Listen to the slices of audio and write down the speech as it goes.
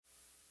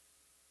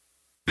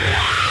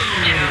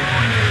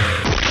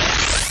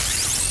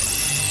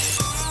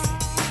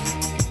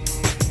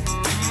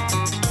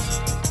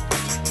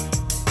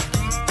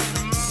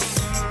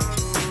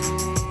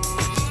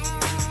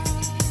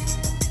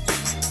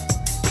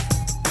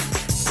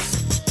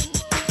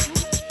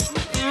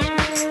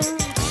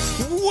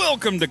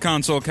Welcome to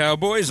Console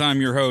Cowboys.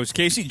 I'm your host,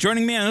 Casey.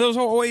 Joining me, as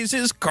always,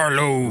 is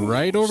Carlos.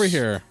 Right over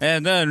here.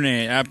 And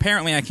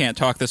apparently I can't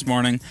talk this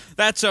morning.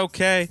 That's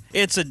okay.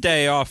 It's a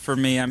day off for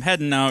me. I'm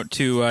heading out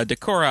to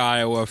Decorah,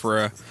 Iowa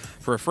for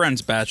a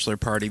friend's bachelor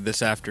party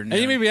this afternoon.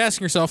 And you may be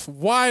asking yourself,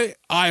 why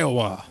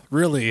Iowa?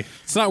 Really?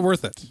 It's not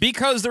worth it.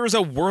 Because there is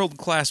a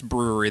world-class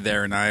brewery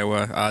there in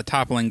Iowa,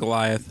 Toppling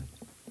Goliath.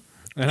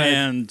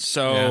 And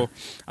so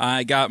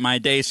I got my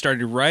day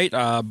started right.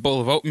 A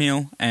bowl of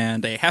oatmeal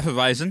and a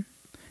Hefeweizen.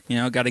 You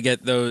know, got to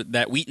get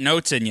that wheat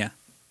oats in you.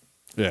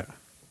 Yeah.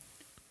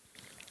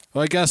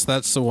 Well, I guess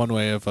that's the one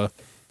way of...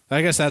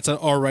 I guess that's an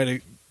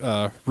alright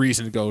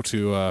reason to go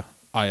to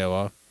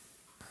Iowa.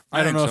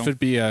 I don't know if it'd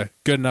be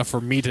good enough for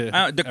me to...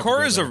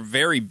 Decorah is a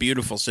very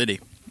beautiful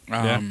city.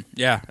 I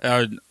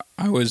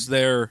was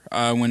there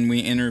when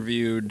we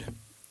interviewed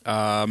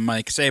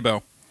Mike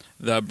Sabo,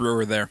 the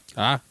brewer there.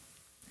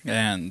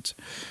 And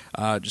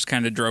just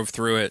kind of drove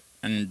through it,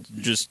 and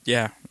just,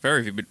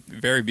 very,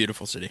 very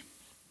beautiful city.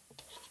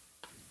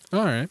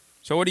 All right.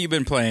 So what have you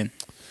been playing?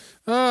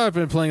 I've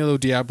been playing a little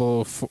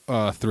Diablo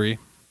 3.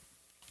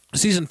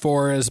 Season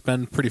 4 has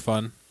been pretty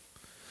fun.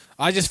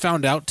 I just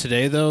found out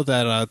today, though,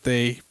 that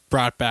they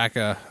brought back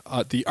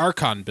the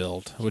Archon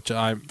build, which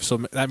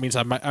that means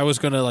I was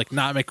going to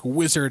not make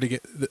wizard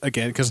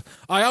again, because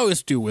I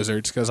always do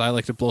wizards because I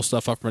like to blow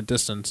stuff up from a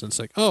distance, and it's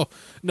like, oh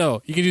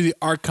no, you can do the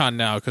Archon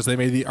now because they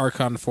made the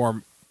Archon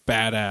form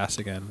badass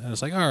again, and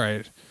it's like, all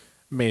right,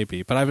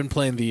 maybe. But I've been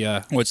playing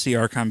the what's the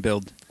Archon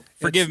build?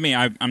 Forgive me,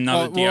 I'm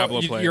not a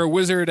Diablo player. You're a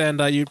wizard, and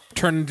you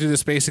turn into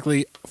this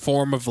basically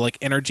form of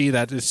energy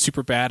that is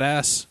super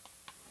badass,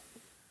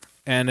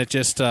 and it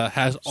just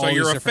has all. So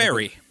you're a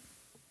fairy.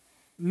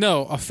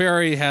 No, a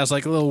fairy has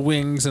little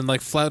wings and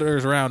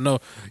flutters around. No,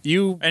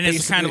 and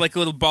it's kind of like a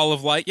little ball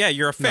of light. Yeah,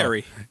 you're a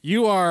fairy. No,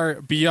 you are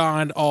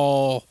beyond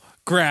all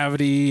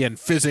gravity and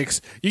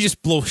physics. You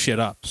just blow shit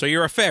up. So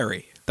you're a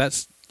fairy.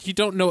 You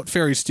don't know what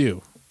fairies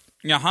do.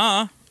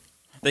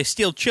 They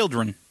steal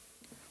children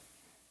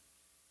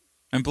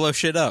and blow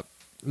shit up.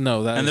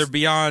 No, and they're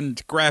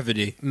beyond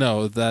gravity.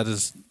 No, that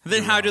is.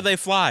 Then how do they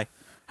fly?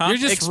 You're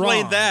just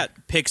explain wrong.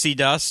 that, pixie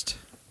dust.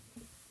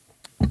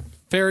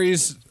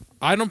 Fairies.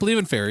 I don't believe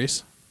in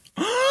fairies.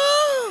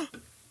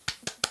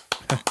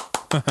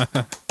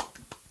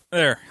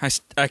 There,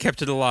 I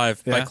kept it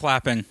alive by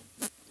clapping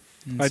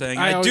and saying,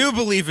 I do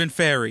believe in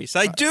fairies.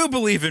 I do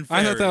believe in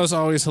fairies. I thought that was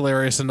always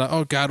hilarious. And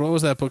oh God, what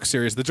was that book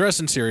series? The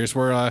Dresden series,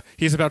 where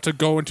he's about to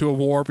go into a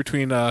war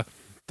between the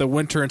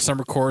winter and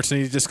summer courts,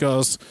 and he just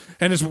goes,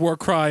 and his war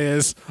cry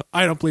is,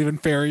 I don't believe in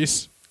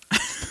fairies.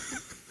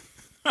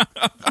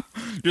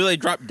 Do they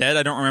drop dead?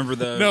 I don't remember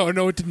the...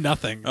 No, it did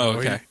nothing. Oh,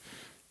 okay.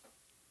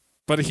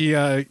 But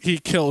he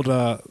killed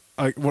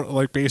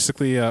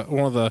basically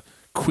one of the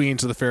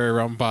queens of the fairy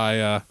realm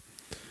by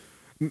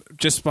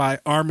just by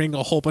arming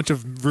a whole bunch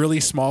of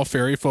really small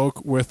fairy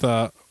folk with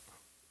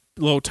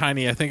little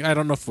tiny. I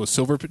don't know if it was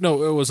silver.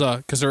 No, it was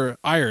because they're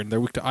iron.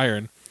 They're weak to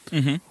iron.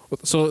 Mm-hmm.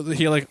 So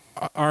he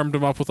armed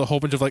them up with a whole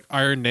bunch of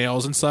iron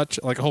nails and such,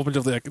 a whole bunch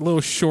of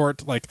little short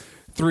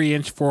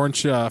 3-inch,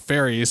 4-inch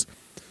fairies,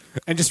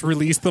 and just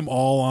released them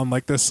all on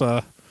this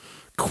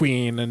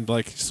queen, and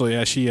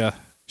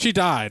she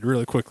died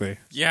really quickly.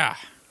 Yeah.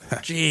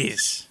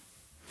 Jeez.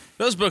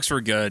 Those books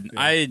were good.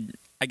 Yeah.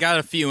 I got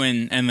a few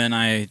in, and then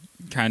I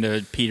kind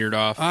of petered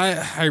off.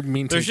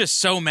 There's just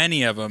so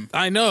many of them.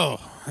 I know.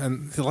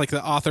 And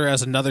the author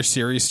has another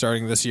series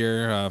starting this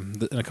year.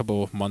 In a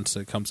couple of months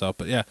it comes out.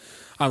 But yeah,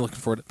 I'm looking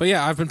forward to it. But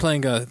yeah, I've been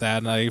playing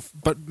that.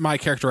 But my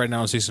character right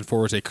now in Season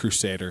 4 is a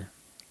crusader.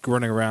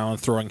 Running around,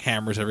 throwing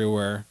hammers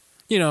everywhere.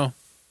 You know.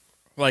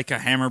 Like a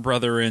hammer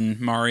brother in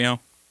Mario?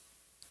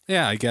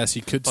 Yeah, I guess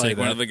you could say that.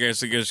 One of the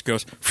guys that just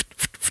goes...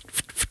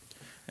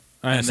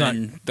 And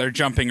then they're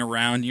jumping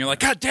around, and you're like,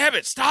 God damn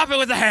it, stop it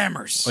with the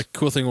hammers!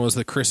 Cool thing was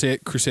the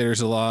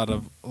Crusaders, a lot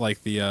of,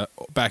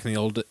 back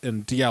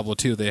in Diablo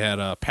 2, they had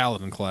a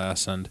Paladin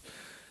class, and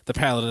the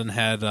Paladin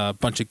had a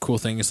bunch of cool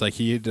things,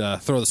 he'd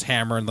throw this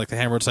hammer, and, the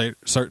hammer would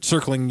start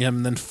circling him,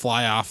 and then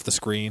fly off the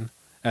screen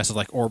as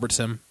it, orbits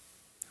him.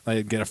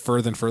 Get it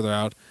further and further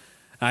out.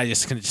 I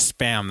just kind of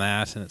spam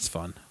that, and it's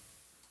fun.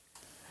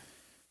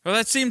 Well,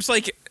 that seems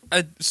like...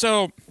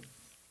 So...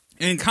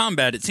 In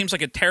combat, it seems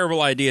like a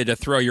terrible idea to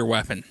throw your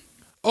weapon.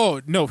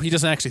 Oh, no, he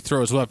doesn't actually throw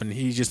his weapon.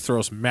 He just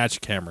throws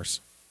magic hammers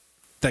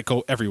that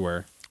go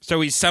everywhere. So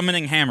he's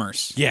summoning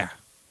hammers. Yeah.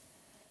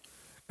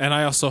 And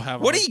I also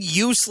have... What a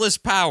useless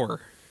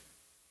power.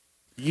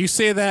 You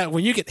say that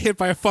when you get hit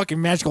by a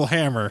fucking magical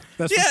hammer.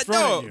 That's what's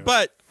throwing you.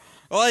 But,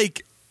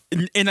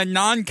 in a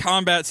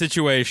non-combat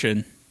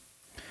situation,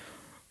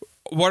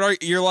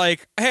 you're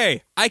like,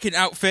 hey, I can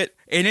outfit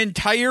an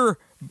entire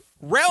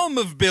realm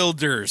of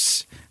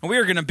builders, and we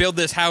are going to build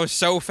this house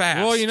so fast.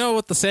 Well, you know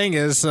what the saying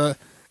is, if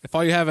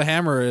all you have a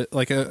hammer,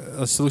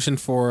 a solution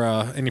for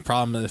any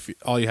problem, if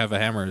all you have a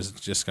hammer is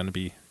just going to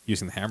be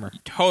using the hammer.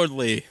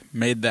 Totally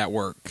made that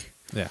work.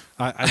 Yeah,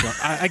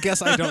 I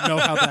guess I don't know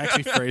how to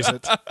actually phrase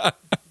it.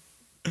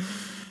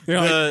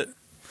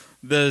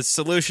 The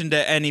solution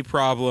to any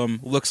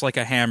problem looks like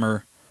a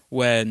hammer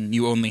when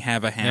you only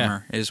have a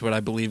hammer, is what I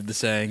believe the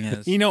saying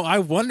is. You know, I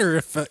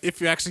wonder if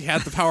you actually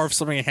had the power of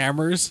so many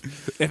hammers,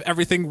 if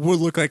everything would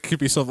look like it could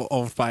be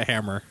solved by a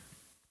hammer.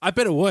 I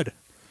bet it would.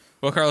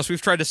 Well, Carlos,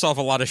 we've tried to solve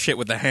a lot of shit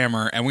with a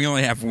hammer, and we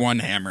only have one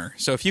hammer.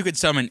 So if you could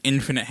summon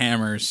infinite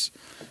hammers...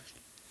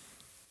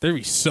 There'd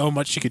be so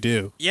much you could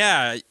do.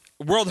 Yeah,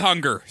 world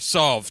hunger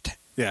solved.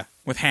 Yeah.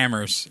 With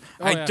hammers.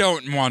 Oh, I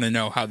don't want to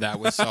know how that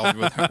was solved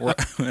with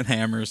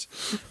hammers.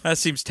 That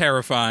seems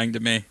terrifying to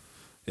me.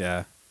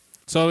 Yeah.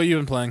 So what have you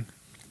been playing?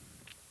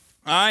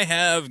 I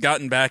have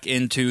gotten back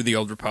into the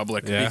Old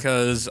Republic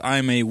because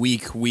I'm a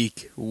weak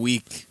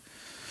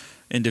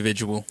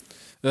individual.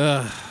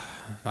 I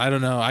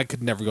don't know. I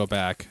could never go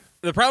back.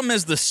 The problem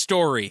is the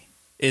story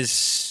is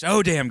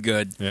so damn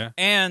good. Yeah.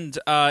 And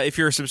if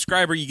you're a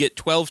subscriber, you get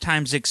 12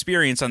 times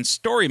experience on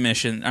story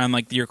mission, on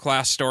like your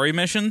class story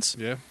missions.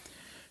 Yeah.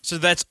 So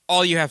that's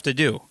all you have to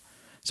do.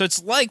 So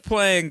it's like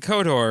playing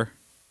KOTOR,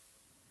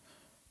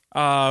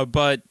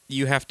 but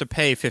you have to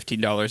pay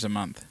 $15 a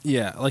month.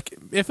 Yeah, like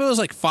if it was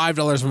like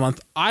 $5 a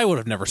month, I would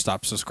have never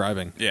stopped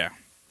subscribing. Yeah.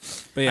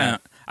 But yeah.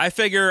 I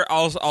figure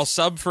I'll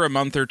sub for a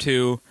month or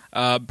two,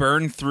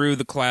 burn through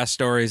the class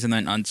stories, and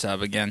then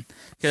unsub again.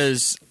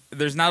 Because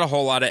there's not a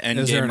whole lot of endgame right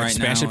now. Is there an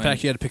expansion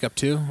pack you had to pick up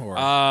too? Or?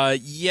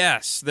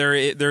 Yes.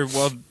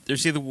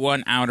 There's either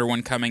one out or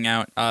one coming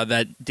out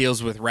that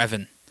deals with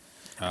Revan.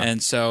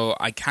 And so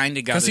I kind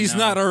of got to because he's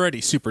not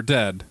already super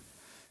dead.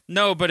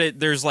 No, but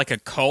there's like a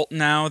cult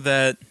now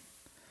that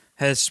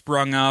has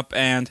sprung up,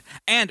 and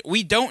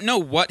we don't know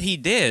what he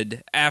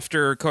did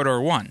after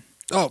KOTOR 1.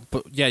 Oh,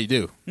 but yeah, you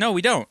do. No,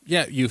 we don't.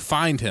 Yeah, you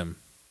find him.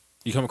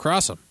 You come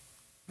across him.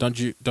 Don't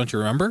you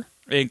remember?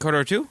 In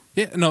KOTOR 2?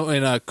 Yeah, no,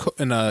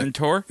 in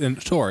Tor? In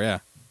Tor, yeah.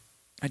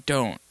 I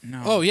don't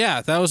know. Oh,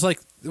 yeah, that was like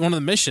one of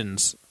the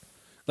missions.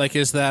 Like,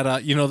 is that,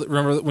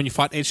 remember when you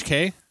fought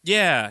HK?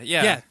 Yeah.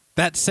 Yeah,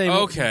 that same...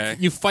 Okay.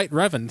 You fight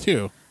Revan,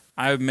 too.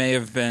 I may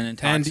have been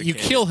intoxicated. And you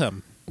kill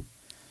him.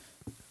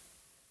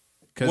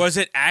 Was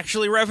it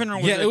actually Revan, or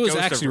was it was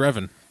actually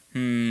Revan.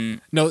 Hmm.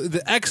 No,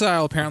 the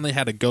Exile apparently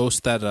had a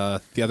ghost that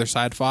the other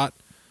side fought,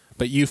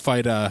 but you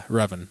fight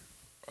Revan.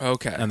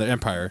 Okay. And the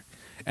Empire.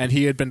 And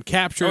he had been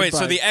captured. Oh, wait,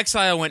 so the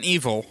Exile went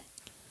evil.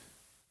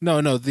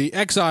 No, the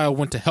Exile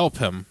went to help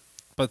him,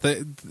 but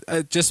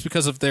just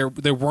because of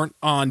they weren't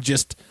on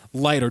just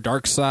light or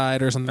dark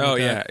side or something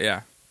like that. Oh,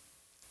 yeah.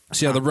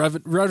 So yeah, the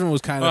Revan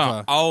was kind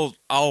of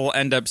I'll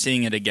end up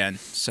seeing it again,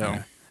 so...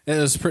 Yeah. It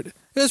was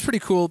pretty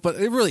cool, but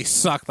it really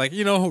sucked. Like,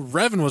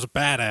 Revan was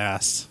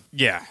badass.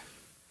 Yeah.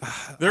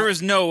 There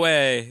was no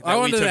way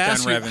that we took down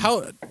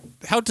Revan.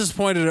 How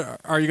disappointed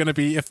are you going to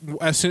be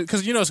because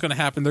it's going to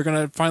happen. They're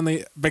going to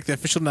finally make the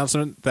official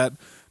announcement that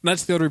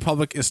Knights of the Old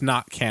Republic is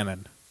not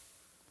canon.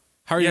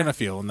 How are you going to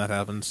feel when that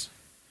happens?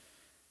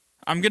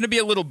 I'm going to be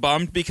a little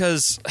bummed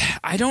because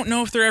I don't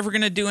know if they're ever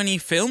going to do any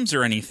films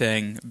or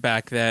anything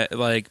back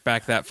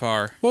that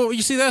far. Well,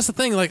 you see, that's the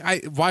thing.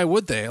 Like, why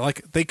would they?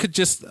 Like, they could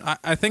just.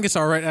 I think it's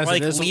all right as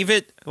it is. Leave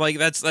it. Like,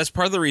 that's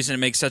part of the reason it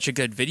makes such a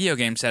good video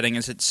game setting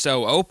is it's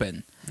so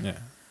open. Yeah.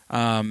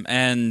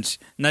 And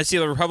Knights of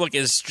the Old Republic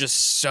is just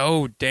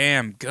so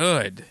damn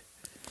good.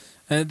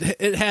 And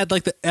it had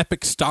like the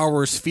epic Star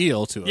Wars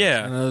feel to it.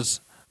 Yeah. And it was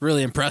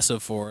really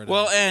impressive for it.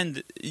 Well,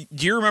 and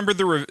do you remember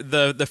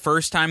the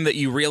first time that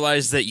you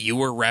realized that you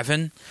were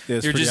Revan?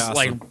 You're just awesome.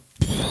 like,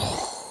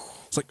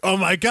 it's like, oh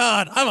my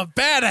god, I'm a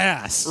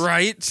badass,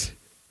 right?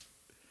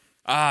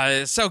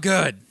 It's so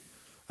good.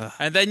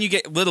 And then you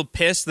get a little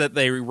pissed that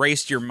they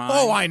erased your mind.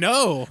 Oh, I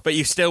know. But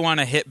you still want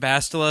to hit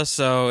Bastila,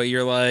 so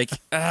you're like,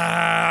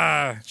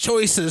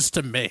 choices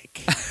to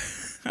make.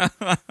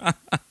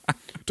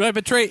 Do I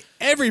betray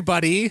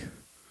everybody?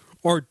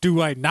 Or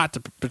do I not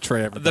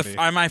betray everybody?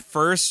 On my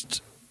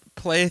first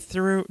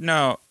playthrough,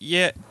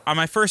 on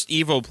my first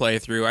Evo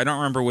playthrough, I don't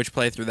remember which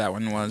playthrough that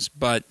one was,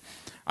 but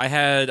I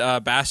had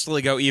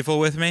Bastila go evil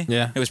with me.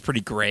 Yeah. It was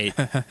pretty great.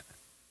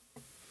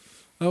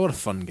 Oh, what a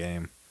fun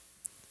game.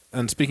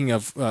 And speaking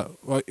of, I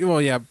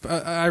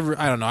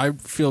don't know. I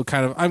feel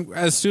kind of,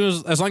 as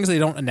long as they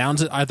don't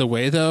announce it either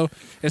way, though,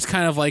 it's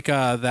kind of like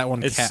that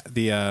one cat,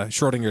 the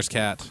Schrodinger's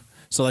cat.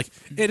 So, like,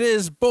 it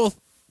is both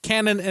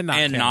canon and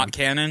not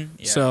canon.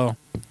 Yeah. So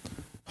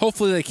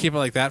hopefully they keep it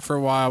like that for a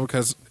while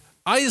because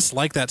I just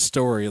like that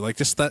story. Like,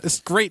 just that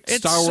it's great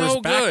Star Wars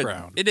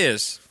background. It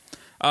is.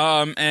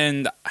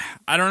 And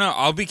I don't know.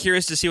 I'll be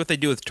curious to see what they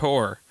do with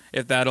Tor,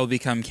 if that'll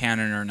become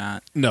canon or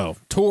not. No,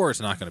 Tor is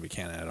not going to be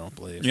canon, I don't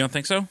believe. You don't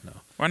think so? No.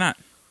 Why not?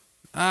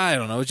 I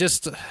don't know.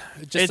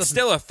 It's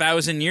still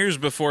 1,000 years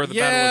before the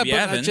Battle of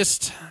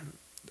Yavin.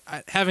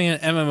 Having an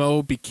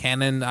MMO be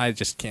canon, I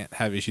just can't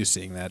have issues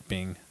seeing that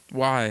being.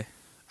 Why?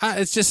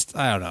 It's just,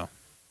 I don't know.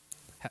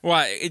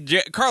 Why?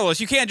 Carlos,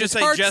 you can't just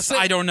say,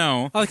 I don't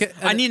know.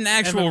 I need an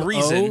actual MMO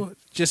reason.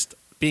 Just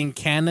being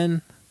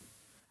canon.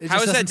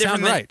 How is that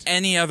different than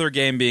any other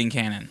game being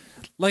canon?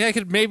 Like, I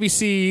could maybe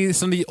see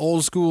some of the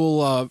old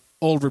school,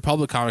 Old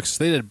Republic comics.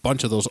 They did a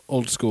bunch of those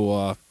old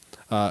school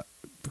Knights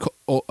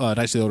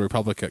of the Old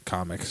Republic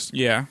comics.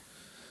 Yeah.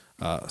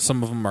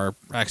 Some of them are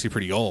actually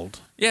pretty old.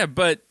 Yeah,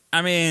 but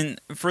I mean,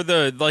 for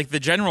the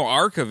general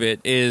arc of it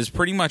is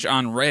pretty much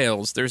on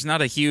rails. There's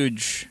not a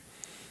huge.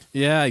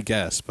 Yeah, I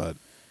guess, but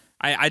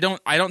I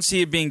don't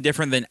see it being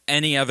different than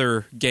any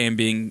other game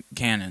being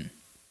canon.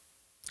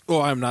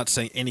 Well, I'm not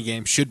saying any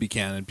game should be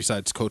canon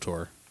besides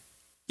KOTOR.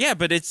 Yeah,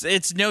 but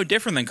it's no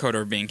different than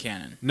KOTOR being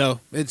canon.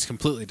 No, it's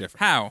completely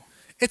different. How?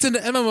 It's an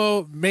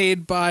MMO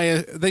made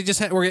by they just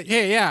had.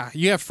 Hey, yeah,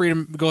 you have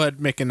freedom. Go ahead,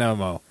 and make an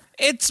MMO.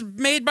 It's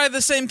made by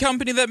the same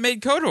company that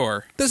made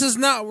KOTOR. This is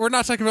not. We're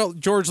not talking about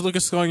George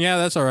Lucas going, "Yeah,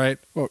 that's all right."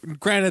 Well,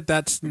 granted,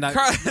 that's not.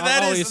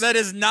 That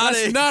is not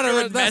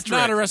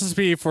a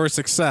recipe for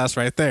success,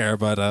 right there.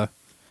 But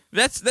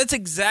that's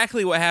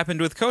exactly what happened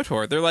with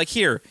KOTOR. They're like,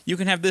 "Here, you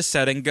can have this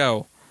setting.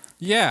 Go."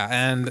 Yeah,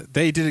 and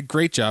they did a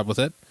great job with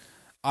it.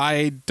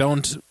 I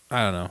don't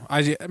know.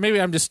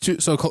 Maybe I'm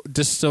just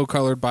so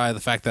colored by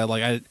the fact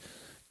that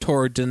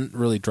Tor didn't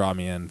really draw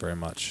me in very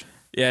much.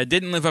 Yeah, it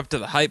didn't live up to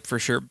the hype for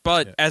sure.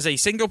 But as a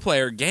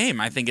single-player game,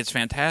 I think it's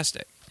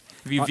fantastic.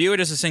 If you view it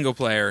as a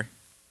single-player...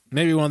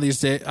 Maybe one of these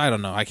days... I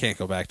don't know. I can't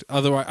go back to...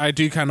 Otherwise, I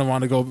do kind of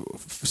want to go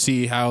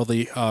see how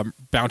the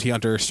Bounty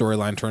Hunter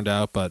storyline turned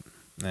out, but...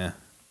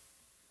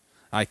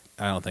 I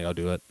don't think I'll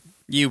do it.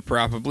 You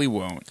probably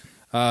won't.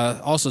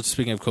 Also,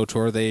 speaking of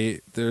KOTOR,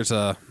 they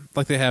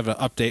have an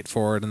update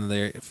for it, and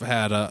they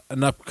had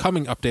an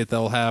upcoming update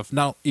that'll have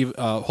not even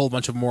a whole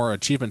bunch of more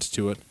achievements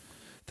to it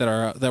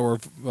that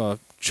were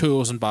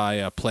chosen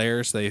by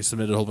players. They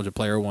submitted a whole bunch of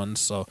player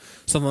ones, so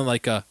something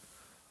like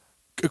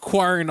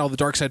acquiring all the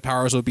dark side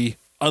powers would be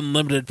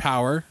unlimited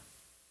power.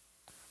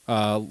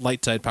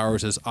 Light side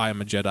powers is I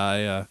am a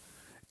Jedi.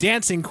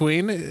 Dancing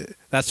Queen,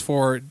 that's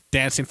for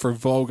dancing for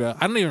Volga.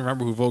 I don't even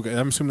remember who Volga is.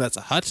 I'm assuming that's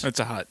a Hutt. It's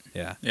a Hutt.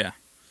 Yeah.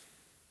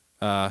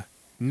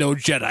 No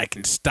Jedi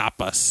can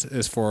stop us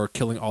is for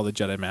killing all the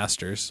Jedi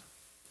Masters.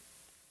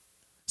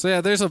 So yeah,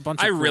 there's a bunch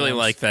of I really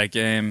like that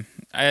game.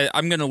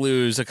 I'm going to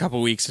lose a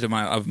couple weeks of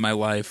my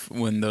life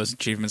when those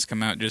achievements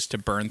come out just to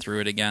burn through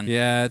it again.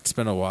 Yeah, it's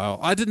been a while.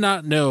 I did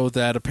not know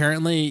that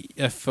apparently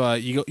if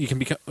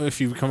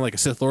if you become like a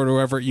Sith Lord or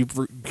whatever, you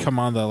come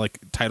on the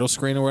title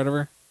screen or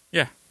whatever.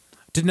 Yeah.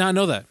 Did not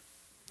know that.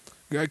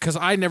 Cuz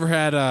I never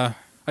had I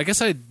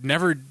guess I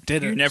never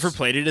did it. You never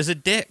played it as a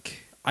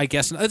dick. I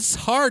guess it's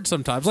hard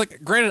sometimes.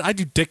 Granted, I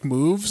do dick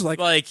moves, like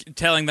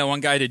telling that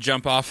one guy to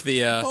jump off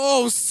the.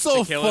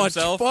 So much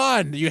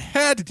fun! You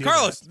had to do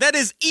Carlos, that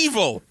is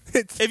evil.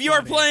 If you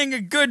are playing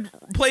a good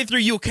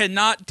playthrough, you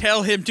cannot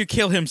tell him to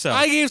kill himself.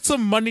 I gave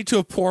some money to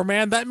a poor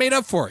man that made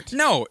up for it.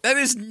 No, that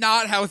is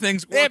not how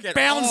things work. It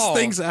balanced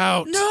things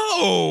out.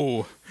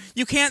 No,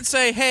 you can't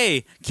say,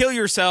 "Hey, kill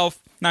yourself."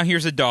 Now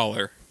here's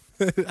 $1.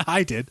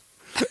 I did,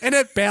 and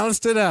it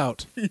balanced it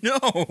out.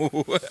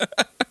 No.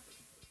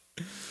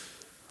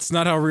 It's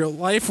not how real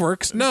life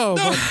works. No.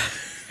 But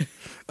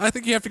I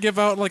think you have to give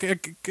out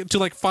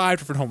to 5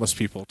 different homeless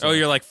people.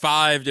 You're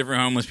 5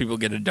 different homeless people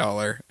get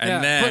 $1,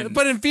 and then.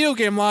 But in video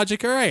game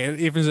logic, all right,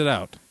 it evens it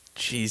out.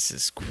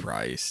 Jesus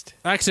Christ!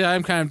 Actually,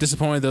 I'm kind of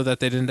disappointed though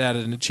that they didn't add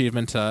an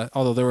achievement.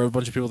 Although there were a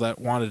bunch of people that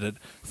wanted it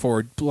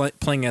for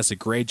playing as a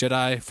gray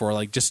Jedi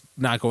for just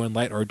not going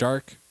light or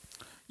dark.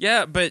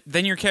 Yeah, but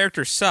then your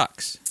character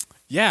sucks.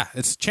 Yeah,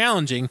 it's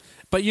challenging,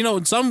 but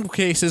in some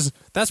cases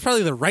that's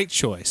probably the right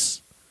choice.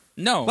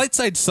 No. Light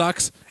side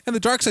sucks, and the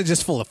dark side's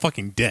just full of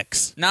fucking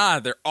dicks. Nah,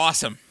 they're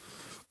awesome.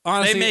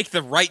 Honestly, they make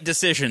the right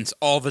decisions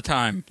all the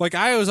time.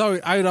 I would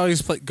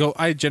always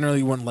I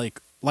generally went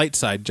light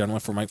side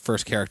generally for my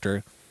first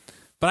character,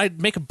 but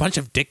I'd make a bunch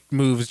of dick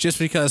moves just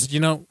because,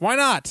 why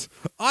not?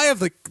 I have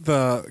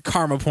the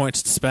karma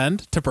points to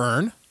spend, to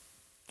burn.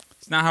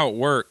 It's not how it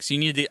works. You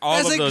need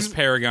all of those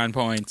Paragon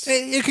points.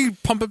 You can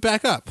pump it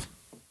back up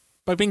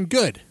by being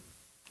good.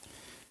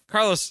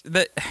 Carlos,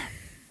 that...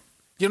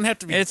 You don't have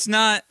to be... It's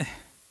not...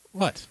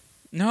 What?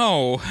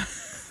 No.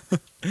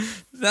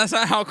 That's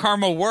not how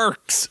karma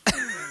works.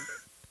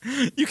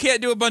 You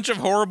can't do a bunch of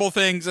horrible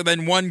things and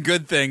then one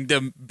good thing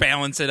to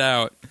balance it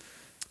out.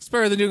 It's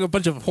better than doing a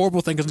bunch of horrible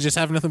things and just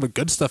having nothing but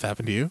good stuff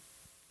happen to you.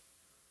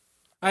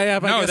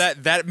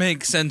 That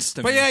makes sense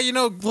to me. But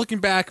yeah, looking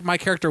back, my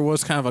character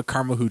was kind of a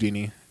karma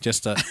Houdini.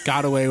 Just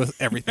got away with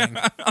everything.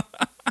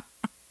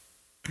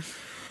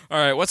 All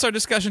right, what's our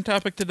discussion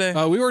topic today?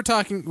 We were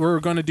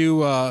going to do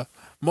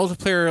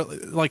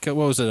multiplayer,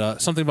 what was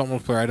it? Something about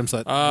multiplayer items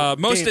that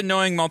most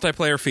annoying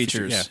multiplayer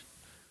features.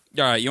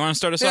 Yeah. All right, you want to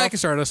start us off? Yeah, I can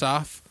start us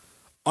off.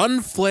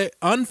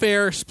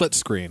 Unfair split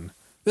screen.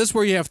 This is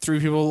where you have 3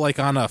 people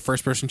on a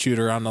first-person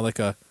shooter on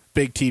a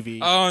big TV.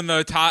 Oh, and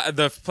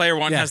the player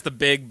one has the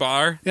big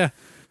bar. Yeah.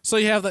 So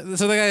you have the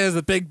guy has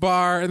the big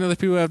bar, and the other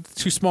people have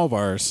 2 small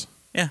bars.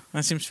 Yeah,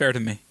 that seems fair to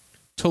me.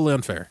 Totally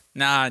unfair.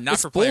 Nah, not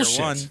it's for player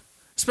bullshit. one.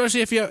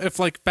 Especially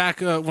if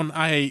back when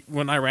I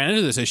ran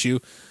into this issue,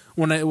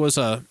 when it was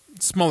a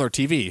smaller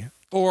TV,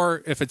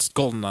 or if it's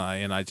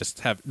GoldenEye and I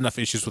just have enough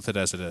issues with it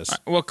as it is.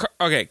 Well,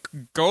 okay,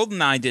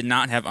 GoldenEye did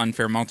not have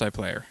unfair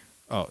multiplayer.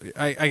 Oh,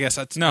 I guess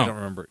that's... No. I don't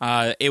remember.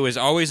 It was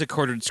always a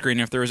quartered screen.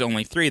 If there was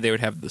only 3, they would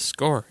have the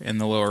score in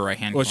the lower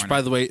right-hand corner. Which,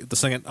 by the way, the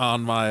second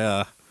on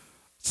my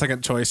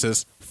second choice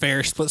is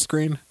fair split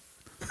screen.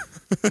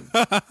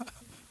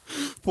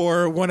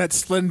 for when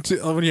it's when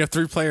you have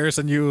 3 players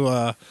and you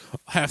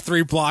have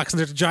 3 blocks and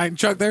there's a giant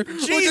chunk there.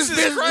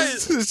 Jesus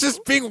Christ! It's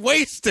just being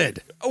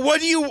wasted.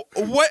 What do you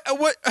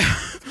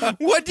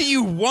what do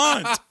you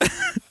want?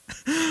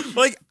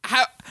 Like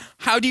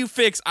how do you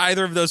fix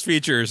either of those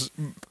features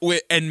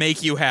and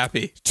make you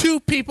happy? 2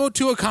 people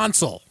to a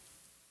console.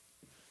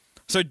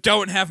 So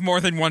don't have more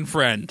than one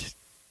friend.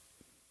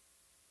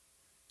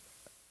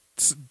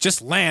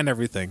 Just LAN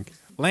everything.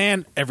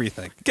 LAN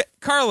everything.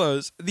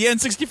 Carlos, the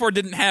N64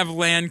 didn't have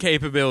LAN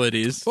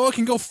capabilities. Well, it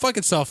can go fuck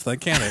itself then,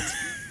 can't it?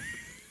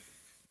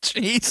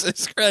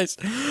 Jesus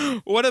Christ.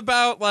 What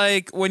about,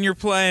 like, when you're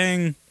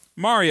playing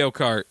Mario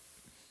Kart?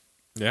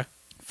 Yeah.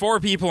 4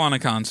 people on a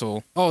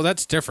console. Oh,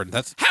 that's different.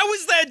 How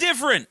is that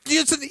different?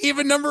 It's an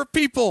even number of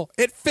people.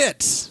 It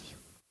fits.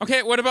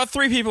 Okay, what about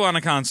 3 people on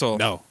a console?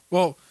 No.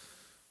 Well,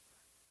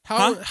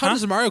 how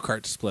does Mario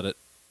Kart split it?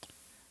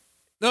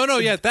 No,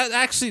 yeah, that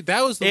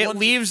was the one. It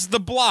leaves the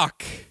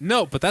block.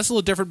 No, but that's a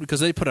little different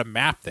because they put a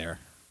map there.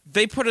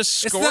 They put a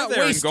score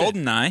there in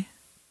GoldenEye.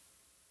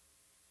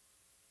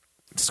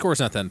 The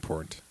score's not that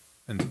important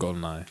in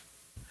GoldenEye.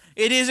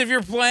 It is if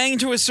you're playing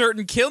to a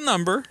certain kill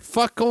number.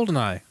 Fuck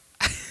GoldenEye.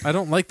 I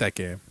don't like that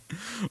game.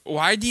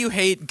 Why do you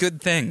hate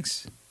good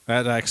things?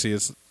 That actually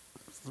is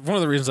one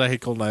of the reasons I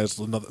hate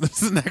GoldenEye.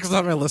 This is the next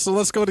on my list, so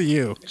let's go to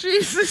you.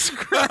 Jesus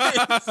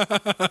Christ.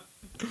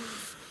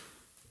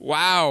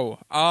 Wow.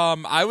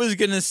 I was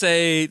gonna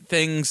say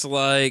things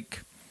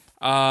like,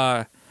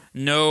 when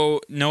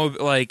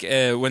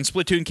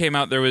Splatoon came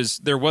out, there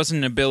was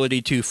an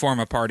ability to form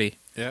a party,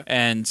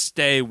 and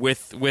stay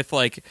with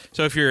like.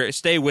 So if you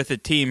stay with a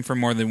team for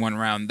more than one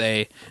round,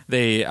 they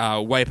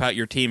wipe out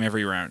your team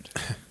every round,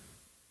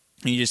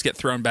 and you just get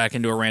thrown back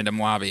into a random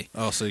lobby.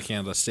 Oh, so you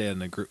can't stay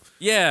in a group.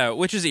 Yeah,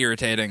 which is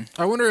irritating.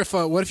 I wonder if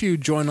what if you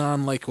join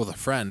on like with a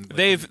friend?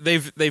 Like,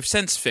 they've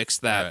since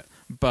fixed that. Right.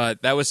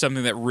 But that was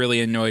something that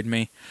really annoyed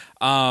me.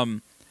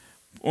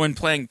 When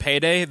playing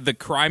Payday, the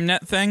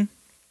CrimeNet thing,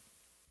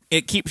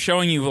 it keeps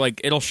showing you,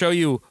 like, it'll show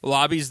you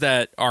lobbies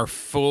that are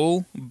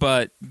full,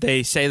 but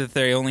they say that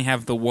they only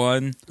have the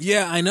one.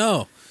 Yeah, I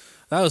know.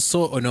 That was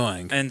so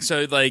annoying. And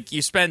so, like,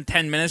 you spend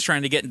 10 minutes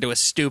trying to get into a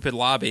stupid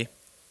lobby.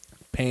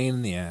 Pain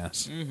in the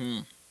ass. Mm-hmm.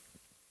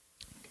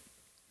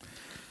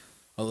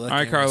 All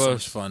right, Carlos. So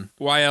much fun.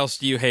 Why else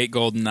do you hate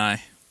GoldenEye?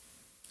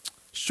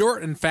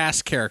 Short and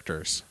fast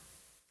characters.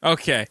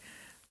 Okay.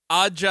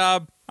 Odd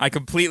Job, I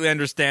completely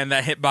understand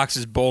that hitbox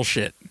is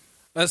bullshit.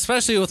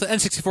 Especially with the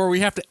N64 where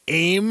you have to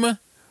aim. And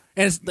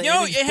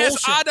it has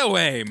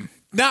auto-aim.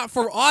 Not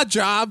for Odd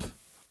Job.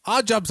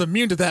 Odd Job's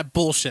immune to that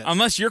bullshit.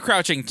 Unless you're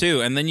crouching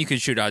too, and then you can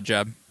shoot Odd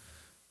Job.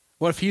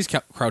 What if he's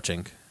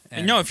crouching?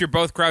 No, if you're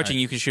both crouching,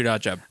 you can shoot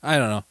Odd Job. I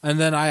don't know. And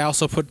then I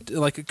also put,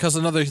 like, because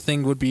another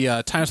thing would be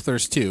Time's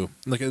Thirst 2.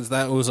 Like,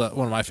 that was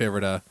one of my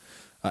favorite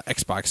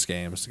Xbox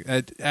games.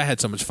 I had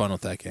so much fun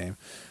with that game.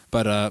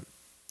 But,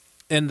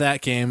 in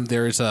that game,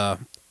 there's a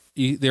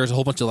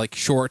whole bunch of like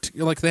short,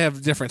 like they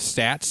have different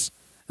stats,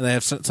 and they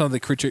have some of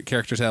the creature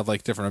characters have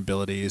like different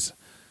abilities.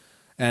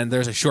 And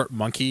there's a short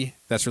monkey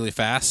that's really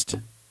fast.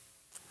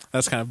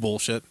 That's kind of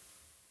bullshit.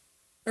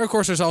 And of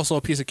course, there's also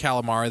a piece of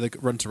calamari that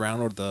runs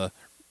around, or the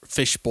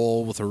fish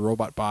bowl with a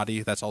robot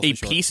body. That's also a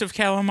short. Piece of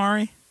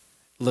calamari.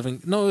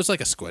 Living? No, it was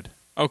like a squid.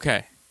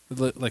 Okay,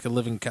 like a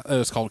living. It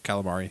was called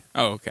calamari.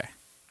 Oh, okay.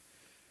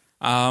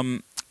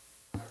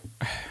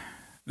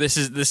 This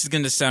is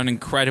going to sound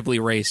incredibly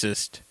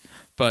racist,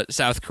 but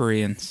South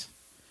Koreans.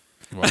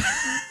 What?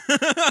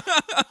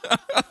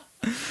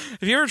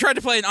 Have you ever tried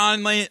to play an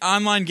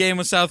online game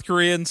with South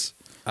Koreans?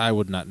 I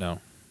would not know.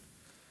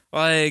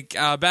 Like,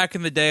 back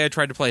in the day, I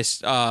tried to play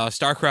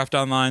StarCraft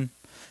Online.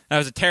 That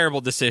was a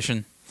terrible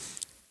decision.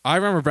 I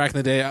remember back in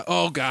the day,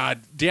 oh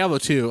god, Diablo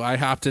 2, I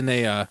hopped in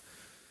a...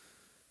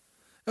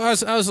 I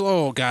was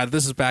oh god,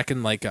 this is back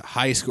in like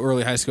high school,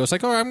 early high school. It's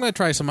like, oh, I'm going to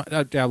try some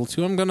Diablo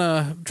 2. I'm going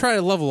to try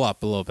to level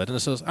up a little bit.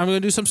 And so I'm going to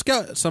do some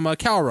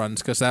cal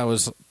runs, because that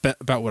was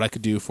about what I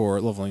could do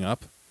for leveling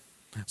up.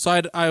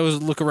 So I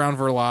was look around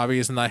for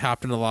lobbies, and I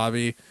hopped in the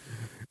lobby,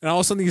 and all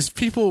of a sudden these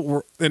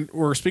people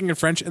were speaking in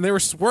French, and they were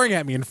swearing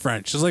at me in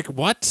French. I was like,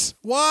 what?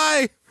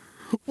 Why?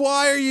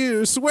 Why are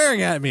you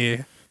swearing at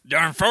me?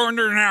 Darn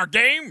foreigner in our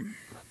game.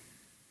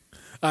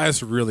 I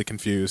was really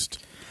confused.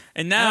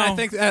 And now I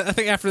think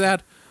after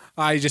that,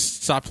 I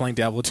just stopped playing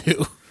Diablo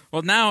 2.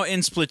 Well, now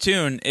in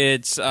Splatoon,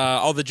 it's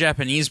all the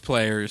Japanese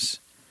players.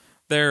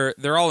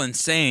 They're all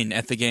insane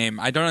at the game.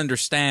 I don't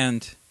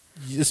understand.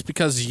 It's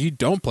because you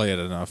don't play it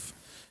enough.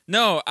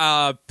 No,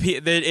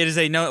 it is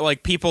a no.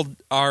 Like, people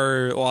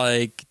are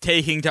like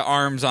taking to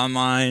arms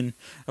online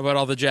about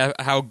all the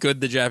how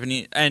good the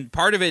Japanese, and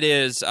part of it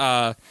is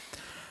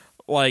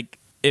like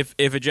if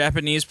a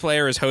Japanese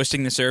player is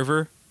hosting the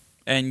server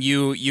and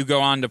you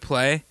go on to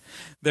play,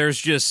 there's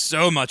just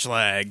so much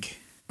lag.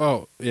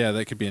 Oh yeah,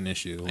 that could be an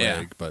issue.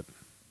 Lag, but.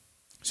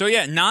 So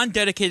yeah,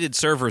 non-dedicated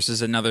servers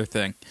is another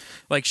thing.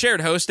 Like shared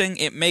hosting,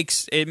 it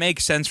makes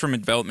sense from a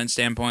development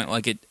standpoint.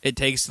 Like it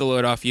takes the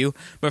load off you,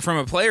 but from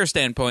a player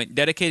standpoint,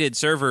 dedicated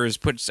servers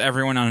puts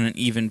everyone on an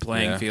even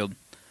playing field.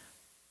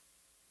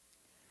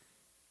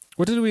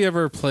 What did we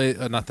ever play?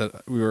 Not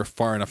that we were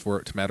far enough for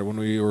it to matter. When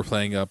we were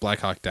playing Black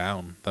Hawk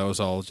Down, that was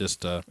all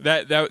just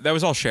that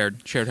was all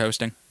shared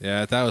hosting.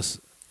 Yeah, that was.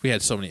 We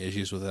had so many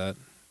issues with that.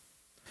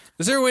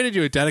 Is there a way to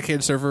do a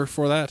dedicated server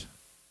for that?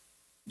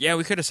 Yeah,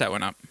 we could have set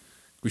one up.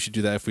 We should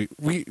do that if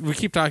we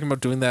keep talking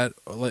about doing that,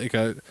 like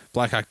a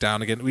Black Hawk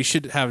Down again. We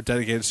should have a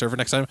dedicated server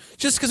next time,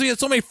 just because we had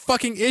so many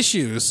fucking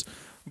issues.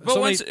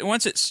 But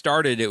once it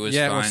started, it was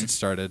fine. Once it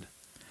started.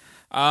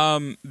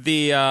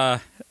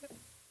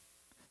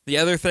 The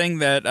other thing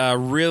that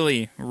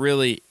really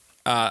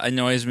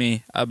annoys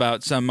me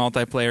about some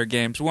multiplayer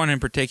games, one in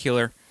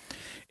particular,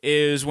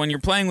 is when you're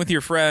playing with your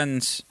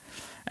friends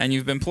and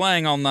you've been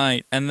playing all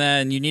night, and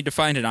then you need to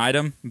find an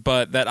item,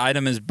 but that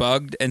item is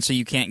bugged, and so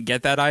you can't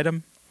get that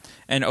item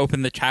and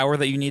open the tower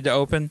that you need to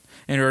open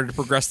in order to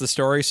progress the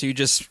story, so you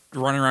just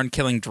run around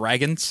killing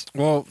dragons.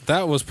 Well,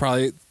 that was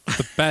probably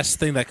the best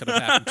thing that could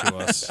have happened to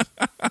us.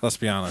 Let's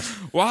be honest.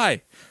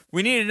 Why?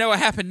 We need to know what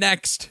happened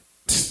next.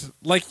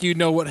 Like you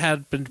know what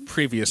happened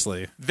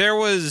previously. There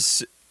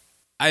was...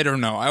 I don't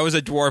know. I was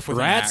a dwarf with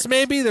rats. An axe.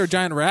 Maybe there were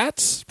giant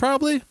rats.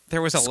 Probably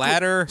there was a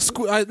ladder.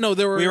 No,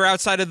 there were. We were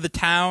outside of the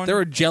town. There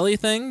were jelly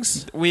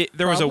things.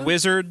 There was a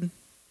wizard.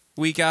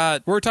 We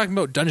were talking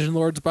about dungeon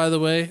lords, by the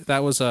way.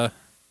 That was a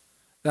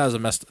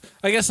messed.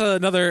 I guess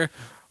another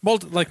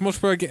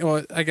multiplayer game.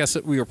 Well, I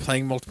guess we were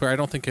playing multiplayer. I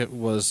don't think it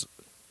was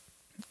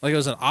it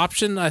was an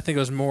option. I think it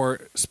was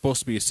more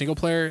supposed to be a single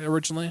player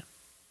originally,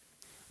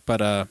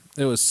 but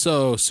it was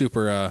so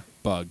super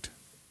bugged.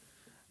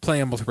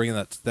 Playing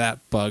multiplayer that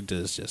bugged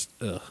is just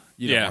ugh.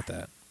 You don't want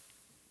that.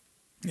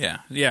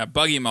 Yeah.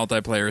 Buggy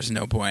multiplayer is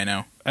no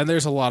bueno. And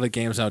there's a lot of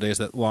games nowadays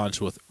that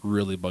launch with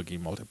really buggy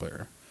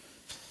multiplayer.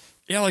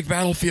 Yeah, like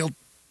Battlefield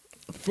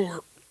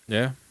 4.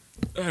 Yeah.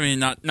 I mean,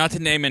 not to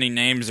name any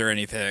names or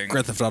anything.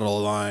 Grand Theft Auto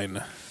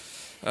Online.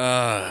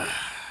 The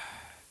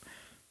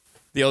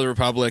Old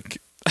Republic.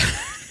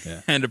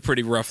 And a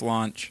pretty rough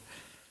launch.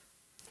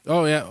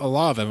 Oh yeah, a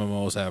lot of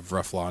MMOs have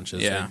rough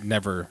launches. Yeah. They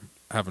never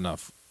have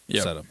enough.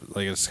 Setup.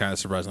 Like it's kind of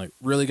surprising. Like,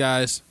 really,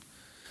 guys?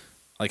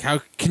 Like,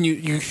 how can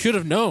you should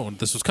have known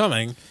this was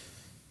coming.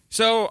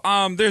 So,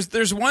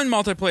 there's one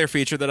multiplayer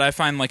feature that I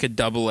find like a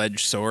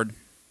double-edged sword.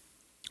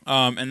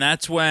 And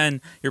that's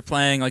when you're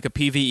playing like a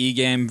PvE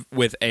game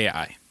with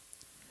AI.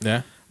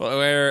 Yeah.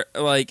 Where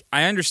like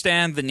I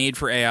understand the need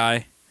for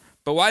AI,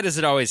 but why does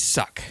it always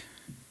suck?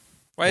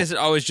 Why is it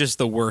always just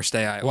the worst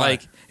AI? Why?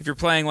 Like if you're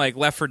playing like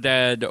Left 4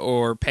 Dead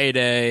or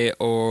Payday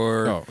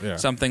or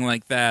something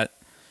like that.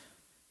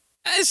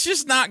 It's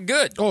just not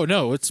good. Oh,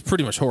 no, it's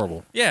pretty much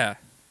horrible. Yeah.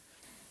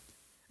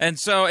 And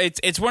so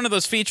it's one of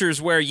those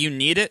features where you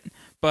need it,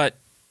 but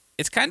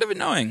it's kind of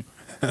annoying.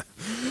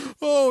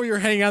 Oh, you're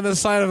hanging on the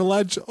side of a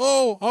ledge.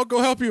 Oh, I'll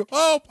go help you.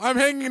 Oh, I'm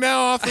hanging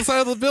now off the side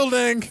of the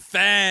building.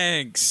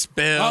 Thanks,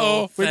 Bill.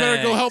 Oh, we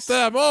better go help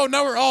them. Oh,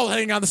 now we're all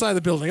hanging on the side of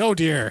the building. Oh,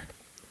 dear.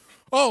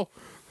 Oh,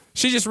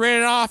 she just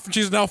ran it off and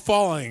she's now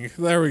falling.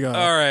 There we go.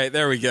 All right,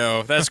 there we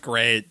go. That's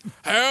great.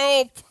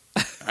 Help.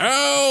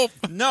 Help!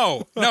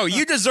 No,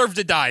 you deserve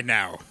to die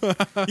now.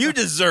 You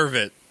deserve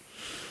it.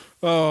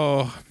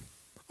 Oh,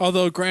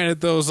 although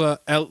granted, those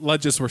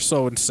ledges were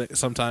so insane.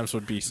 Sometimes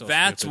would be so.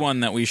 That's stupid.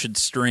 one that we should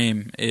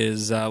stream.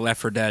 Is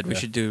Left 4 Dead? We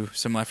should do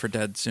some Left 4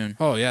 Dead soon.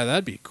 Oh yeah,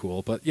 that'd be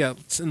cool. But yeah,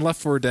 in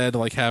Left 4 Dead,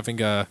 like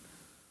having I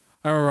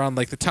remember on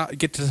like the top,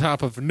 get to the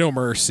top of No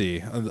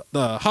Mercy,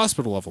 the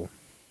hospital level.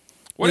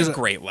 What a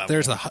great level!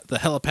 There's the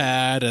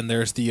helipad, and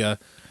there's the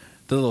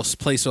little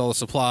place with all the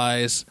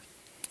supplies.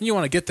 You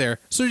want to get there,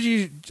 so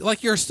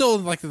you're still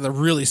in like the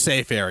really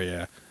safe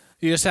area.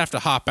 You just have to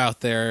hop out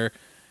there,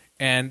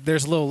 and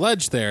there's a little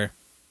ledge there,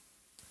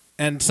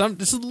 and it's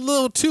a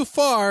little too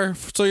far,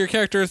 so your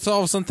character all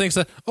of a sudden thinks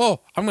that,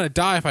 oh, I'm going to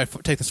die if I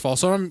take this fall,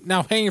 so I'm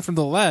now hanging from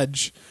the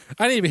ledge.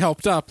 I need to be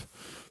helped up.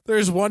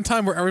 There's one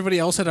time where everybody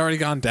else had already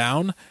gone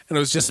down, and it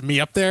was just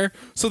me up there.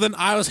 So then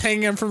I was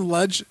hanging in from the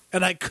ledge,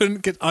 and I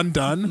couldn't get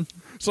undone,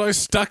 so I was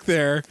stuck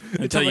there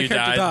until my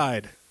character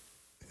died.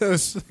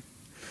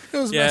 It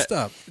was messed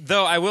up.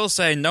 Though I will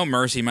say, No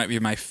Mercy might be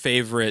my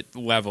favorite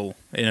level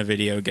in a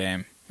video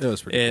game. It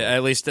was pretty cool.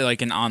 At least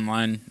like an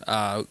online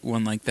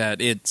one like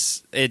that.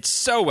 It's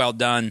so well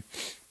done.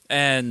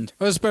 And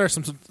it was better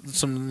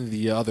some of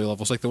the other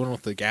levels, like the one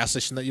with the gas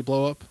station that you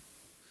blow up.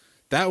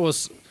 It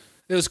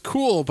was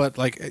cool, but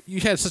like you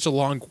had such a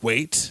long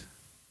wait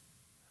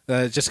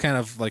that it just kind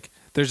of like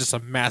there's just a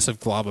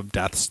massive glob of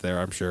deaths there,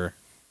 I'm sure.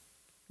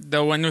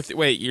 The one with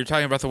you're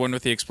talking about the one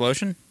with the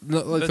explosion?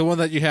 No, like the one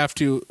that you have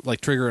to like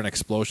trigger an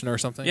explosion or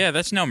something? Yeah,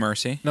 that's No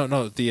Mercy.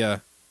 No,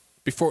 the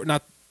before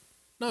not.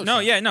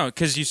 No,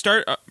 because you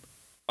start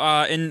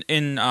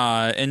in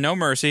No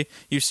Mercy.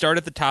 You start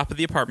at the top of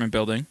the apartment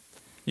building.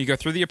 You go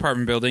through the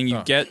apartment building.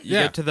 You get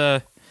to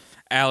the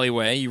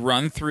alleyway. You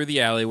run through the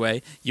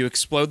alleyway. You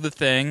explode the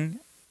thing,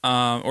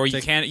 or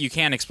you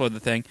can explode the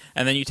thing,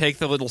 and then you take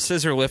the little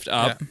scissor lift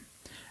up,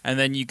 and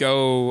then you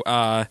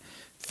go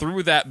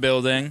through that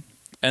building.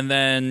 And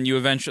then you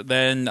eventually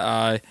you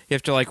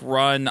have to like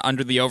run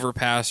under the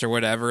overpass or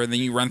whatever, and then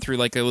you run through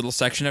like a little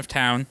section of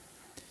town,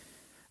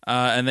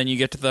 and then you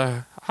get to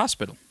the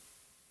hospital.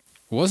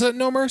 Was it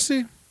No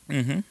Mercy?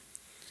 Mm-hmm.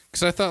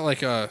 Because I thought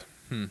like I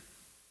don't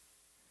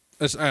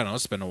know.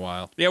 It's been a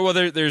while. Yeah, well,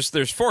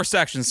 there's 4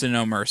 sections to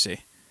No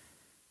Mercy.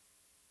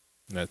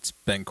 That's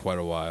been quite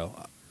a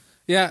while.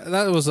 Yeah,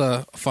 that was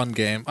a fun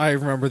game. I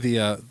remember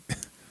the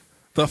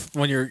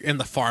when you're in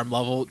the farm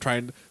level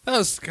trying. That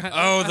was kind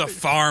of, the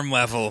farm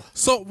level,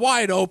 so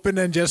wide open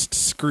and just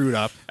screwed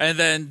up. And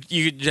then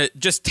you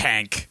just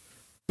tank,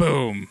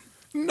 boom,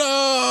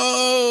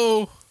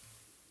 no.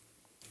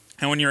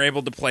 And when you're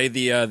able to play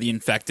the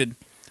infected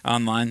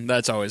online,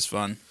 that's always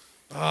fun.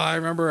 I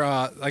remember.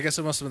 I guess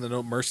it must have been the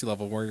No Mercy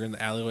level where you're in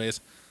the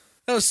alleyways.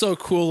 That was so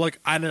cool. Like,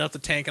 I ended up the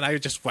tank, and I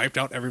just wiped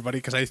out everybody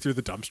because I threw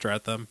the dumpster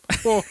at them.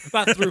 Well,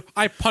 not threw.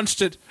 I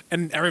punched it,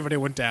 and everybody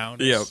went down.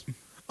 Yep.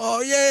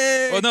 Oh,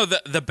 yay! Well, no,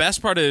 the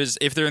best part is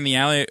if they're in the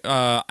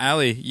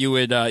alley, you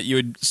would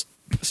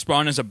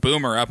spawn as a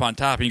boomer up on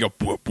top, and you go,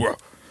 bwah, bwah,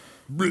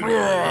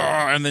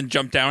 bwah, and then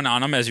jump down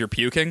on them as you're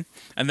puking,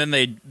 and then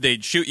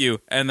they'd shoot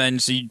you, and then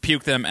so you'd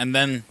puke them, and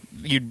then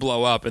you'd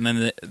blow up, and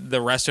then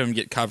the rest of them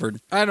get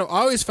covered. I don't know. I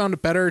always found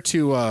it better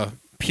to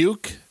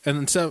puke, and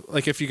instead,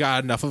 like if you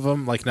got enough of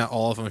them, like not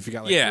all of them, if you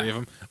got like 3 of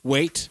them,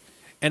 wait.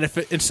 And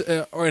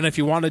if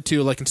you wanted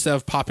to, like instead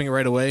of popping it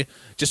right away,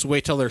 just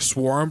wait till they're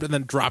swarmed and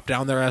then drop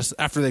down there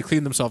after they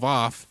clean themselves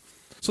off.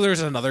 So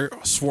there's another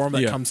swarm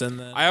that comes in.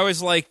 Then I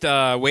always liked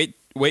wait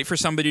for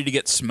somebody to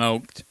get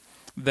smoked,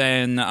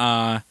 then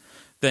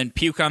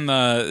puke on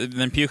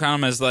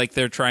them as like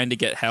they're trying to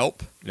get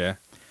help. Yeah,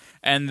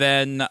 and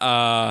then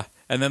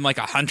like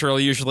a hunter will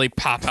usually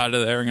pop out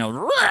of there and go.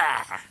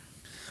 Rah!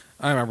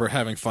 I remember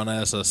having fun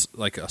as a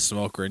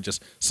smoker, and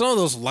just some of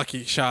those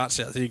lucky shots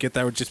that you get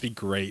that would just be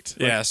great.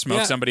 Yeah,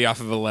 smoke somebody off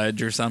of a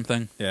ledge or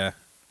something. Yeah,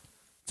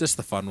 just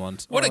the fun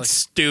ones. What a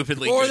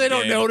stupidly or good they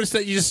don't game. notice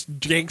that you just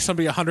yank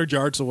somebody 100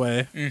 yards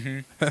away.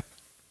 Mm-hmm.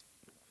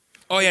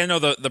 Oh yeah, no,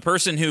 the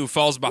person who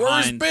falls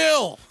behind. Where's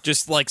Bill?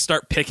 Just like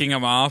start picking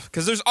them off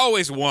because there's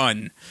always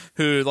one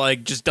who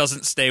like just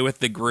doesn't stay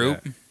with the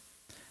group,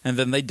 and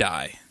then they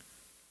die.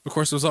 Of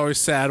course, it was always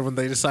sad when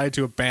they decide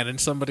to abandon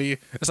somebody.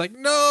 It's like,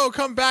 no,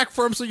 come back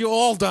for him so you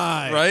all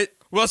die. Right?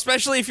 Well,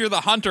 especially if you're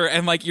the hunter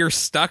and like you're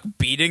stuck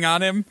beating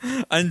on him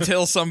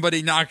until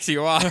somebody knocks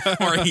you off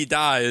or he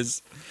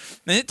dies.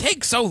 And it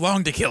takes so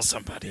long to kill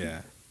somebody.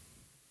 Yeah.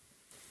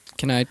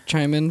 Can I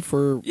chime in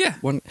for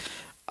one?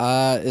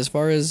 As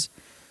far as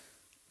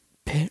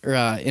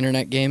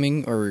internet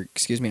gaming, or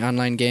excuse me,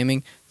 online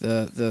gaming,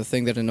 the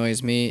thing that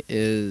annoys me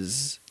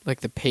is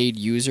like the paid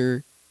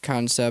user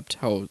concept,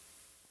 how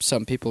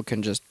some people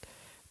can just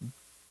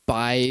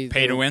buy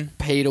pay to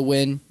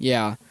win.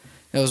 Yeah,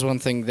 that was one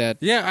thing that.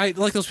 Yeah, I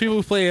like those people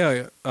who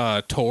play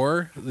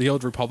Tor, the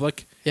Old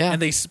Republic. Yeah,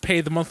 and they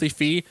pay the monthly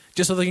fee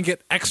just so they can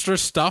get extra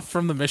stuff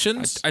from the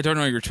missions. I don't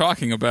know what you're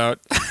talking about.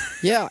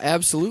 Yeah,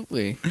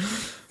 absolutely.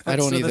 I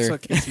don't either. That's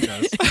what Casey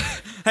does.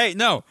 Hey,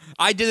 no,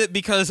 I did it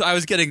because I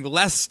was getting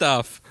less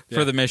stuff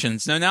for the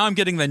missions. Now I'm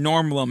getting the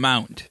normal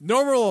amount.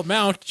 Normal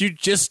amount? You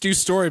just do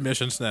story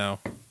missions now.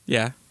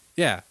 Yeah.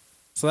 Yeah.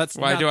 So that's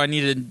why do I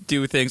need to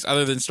do things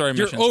other than story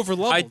missions? You're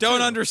over-leveled. I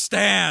don't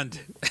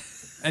understand.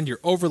 And you're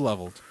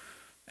over-leveled.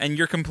 And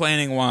you're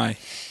complaining why?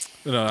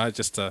 No, I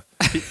just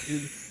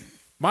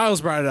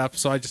Miles brought it up,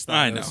 so I just thought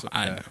I know.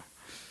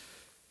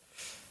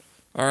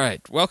 All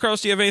right. Well, Carlos,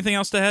 do you have anything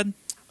else to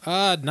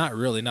add? Not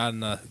really. Not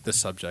in this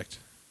subject.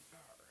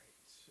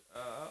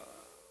 All right.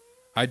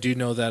 I do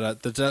know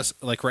that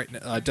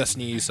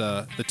Destiny's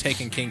The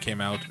Taken King came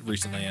out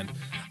recently, and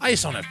I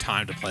just don't have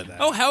time to play that.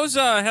 Oh,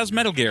 how's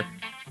Metal Gear?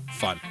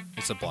 Fun.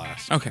 It's a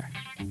blast. Okay.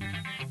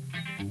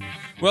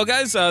 Well,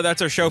 guys,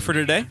 that's our show for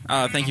today.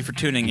 Thank you for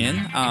tuning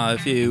in.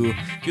 If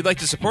you'd like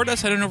to support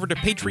us, head on over to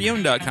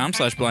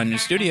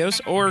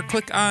patreon.com/blindnewsstudios or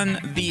click on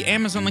the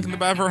Amazon link in the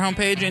bottom of our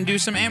homepage and do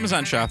some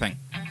Amazon shopping.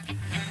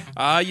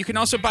 You can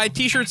also buy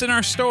t-shirts in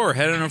our store.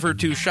 Head on over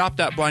to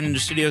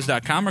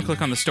shop.blindnewsstudios.com or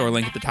click on the store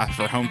link at the top of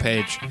our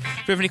homepage.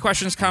 If you have any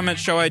questions,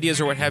 comments, show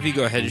ideas, or what have you,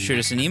 go ahead and shoot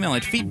us an email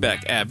at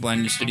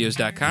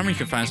feedback@blindnewsstudios.com, or you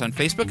can find us on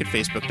Facebook at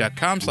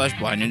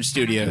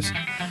facebook.com/blindnewsstudios.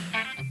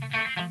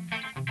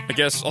 I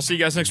guess I'll see you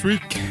guys next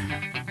week.